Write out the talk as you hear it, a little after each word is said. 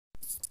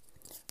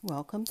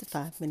Welcome to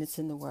 5 Minutes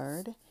in the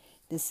Word.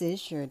 This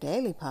is your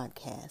daily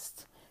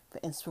podcast for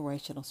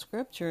inspirational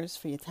scriptures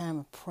for your time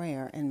of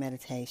prayer and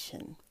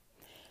meditation.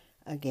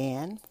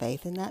 Again,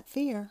 faith and not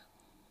fear.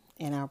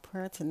 And our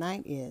prayer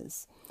tonight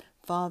is,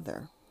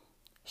 Father,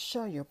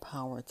 show your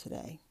power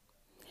today.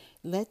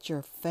 Let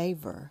your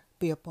favor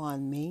be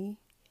upon me,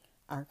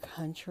 our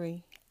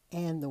country,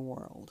 and the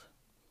world.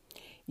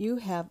 You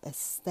have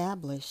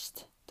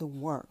established the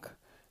work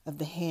of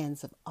the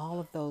hands of all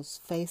of those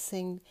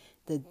facing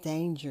the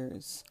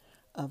dangers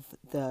of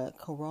the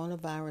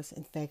coronavirus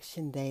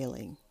infection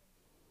daily.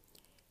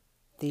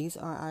 These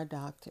are our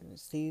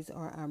doctors. These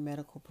are our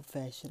medical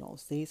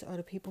professionals. These are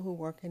the people who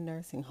work in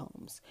nursing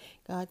homes.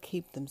 God,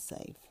 keep them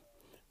safe.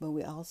 But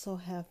we also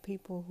have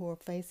people who are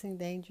facing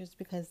dangers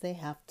because they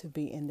have to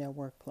be in their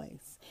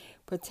workplace.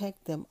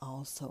 Protect them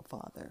also,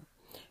 Father.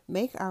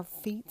 Make our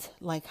feet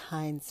like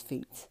hinds'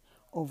 feet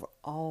over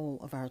all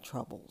of our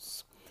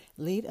troubles.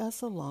 Lead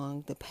us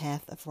along the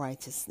path of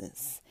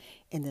righteousness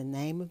in the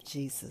name of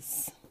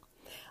Jesus.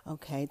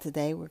 Okay,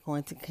 today we're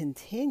going to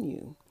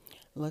continue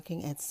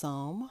looking at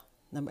Psalm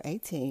number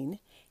 18,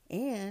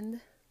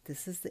 and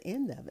this is the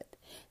end of it.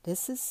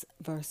 This is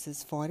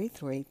verses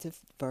 43 to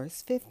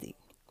verse 50.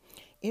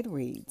 It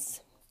reads,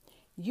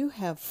 You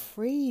have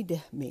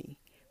freed me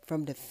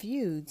from the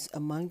feuds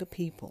among the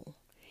people.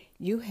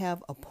 You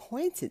have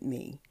appointed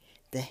me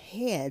the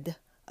head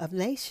of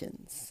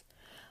nations.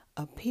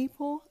 A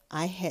people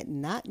I had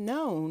not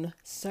known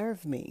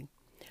serve me.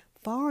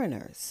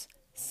 Foreigners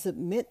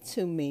submit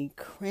to me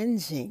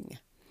cringing.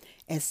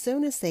 As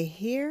soon as they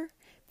hear,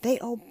 they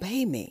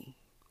obey me.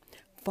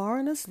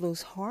 Foreigners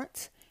lose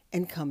heart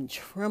and come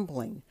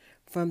trembling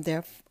from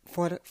their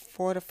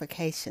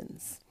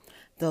fortifications.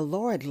 The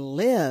Lord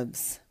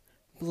lives.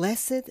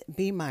 Blessed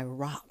be my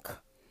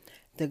rock.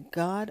 The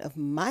God of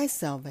my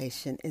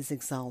salvation is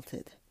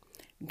exalted.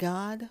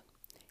 God,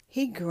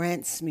 He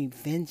grants me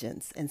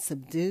vengeance and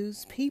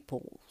subdues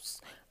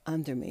peoples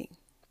under me.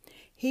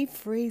 He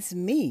frees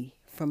me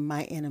from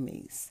my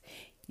enemies.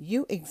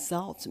 You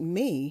exalt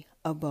me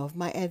above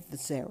my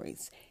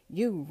adversaries.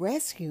 You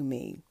rescue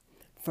me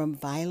from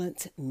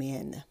violent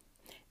men.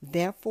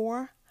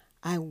 Therefore,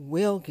 I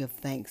will give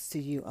thanks to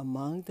you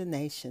among the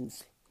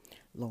nations,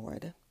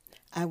 Lord.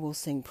 I will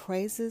sing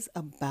praises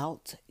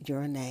about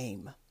your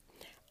name.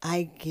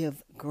 He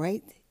gives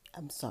great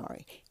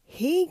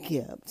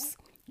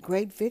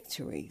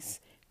victories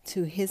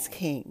to his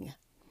king.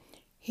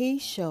 He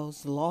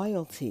shows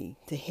loyalty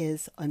to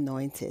his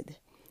anointed,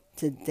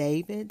 to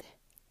David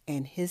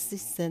and his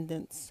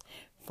descendants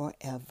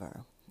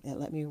forever. Now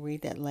let me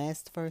read that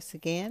last verse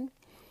again.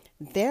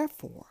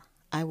 Therefore,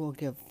 I will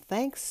give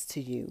thanks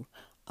to you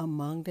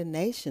among the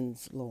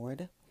nations,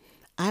 Lord.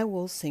 I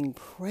will sing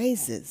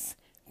praises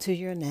to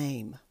your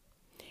name.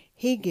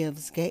 He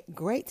gives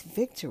great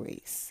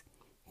victories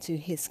to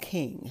his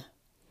king.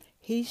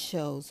 He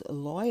shows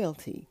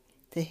loyalty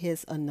to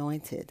his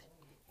anointed,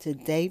 to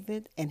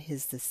David and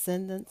his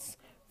descendants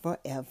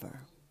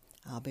forever.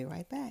 I'll be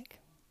right back.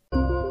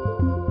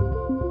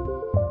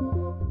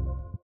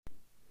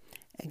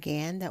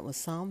 Again, that was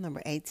Psalm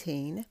number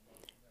 18,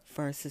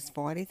 verses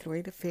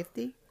 43 to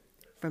 50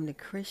 from the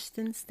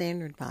Christian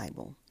Standard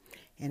Bible.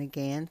 And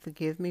again,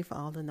 forgive me for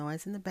all the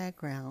noise in the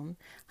background.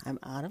 I'm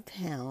out of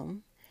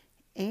town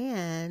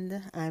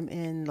and I'm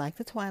in like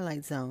the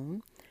Twilight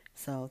Zone.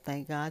 So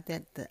thank God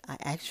that I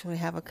actually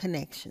have a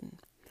connection.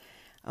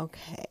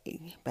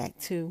 Okay, back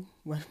to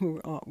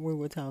what we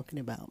were talking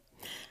about.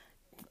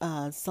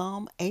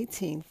 Psalm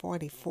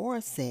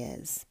 18:44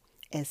 says,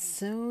 As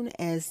soon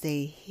as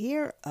they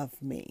hear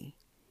of me,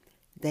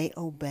 they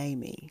obey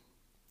me.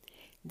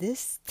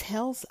 This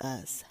tells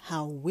us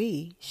how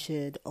we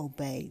should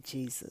obey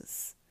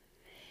Jesus.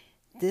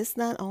 This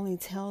not only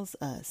tells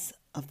us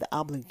of the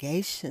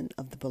obligation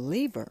of the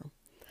believer,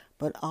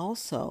 but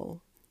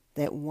also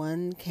that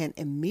one can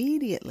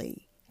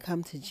immediately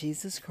come to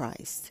Jesus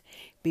Christ,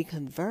 be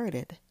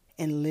converted,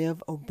 and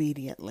live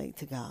obediently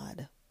to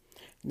God.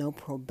 No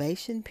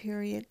probation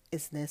period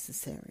is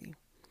necessary.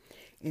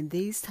 In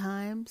these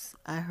times,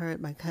 I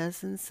heard my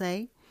cousin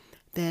say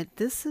that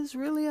this is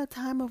really a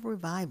time of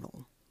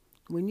revival.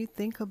 When you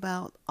think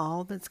about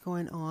all that's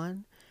going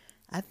on,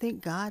 I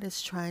think God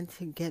is trying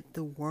to get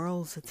the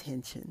world's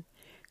attention.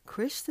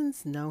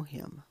 Christians know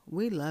him.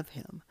 We love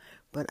him.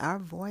 But our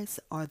voices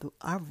are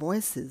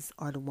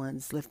the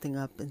ones lifting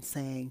up and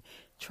saying,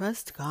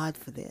 trust God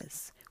for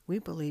this. We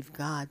believe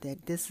God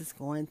that this is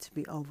going to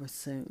be over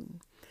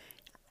soon.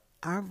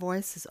 Our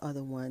voices are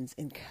the ones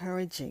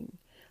encouraging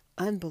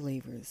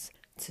unbelievers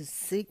to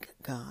seek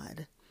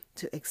God,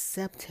 to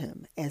accept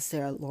him as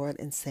their Lord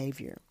and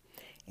Savior.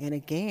 And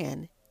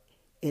again,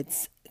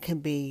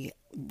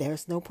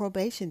 there's no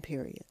probation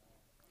period.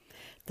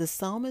 The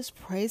psalmist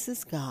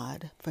praises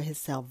God for his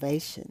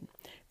salvation,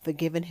 for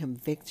giving him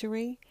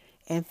victory,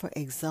 and for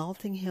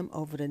exalting him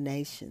over the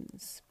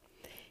nations.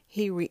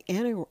 He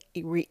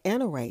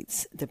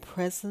reiterates the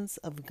presence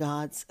of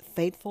God's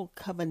faithful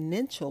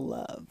covenantal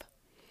love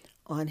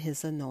on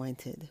his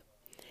anointed.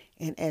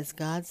 And as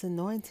God's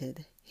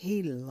anointed,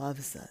 He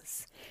loves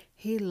us.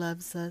 He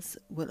loves us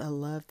with a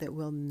love that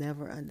we'll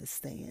never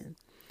understand.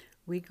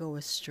 We go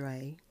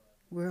astray.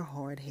 We're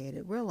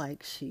hard-headed. We're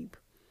like sheep.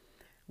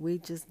 We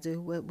just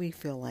do what we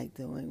feel like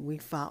doing. We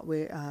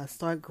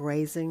start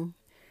grazing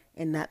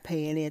and not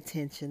pay any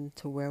attention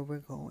to where we're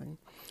going.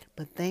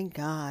 But thank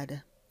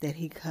God that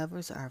He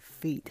covers our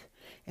feet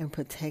and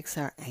protects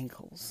our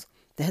ankles.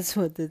 That's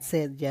what it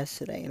said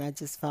yesterday, and I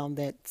just found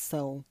that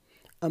so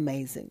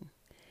amazing.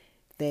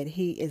 That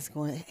He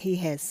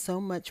has so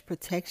much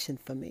protection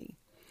for me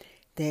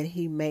that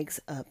He makes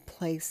a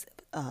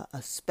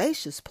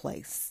spacious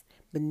place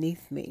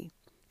beneath me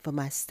for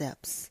my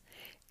steps,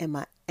 and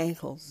my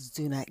ankles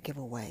do not give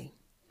away.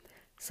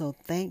 So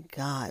thank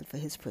God for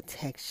His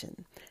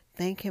protection.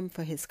 Thank Him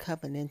for His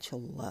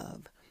covenantal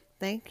love.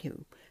 Thank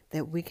you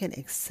that we can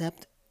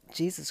accept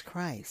Jesus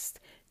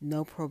Christ.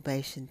 No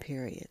probation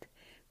period.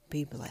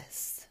 Be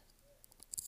blessed.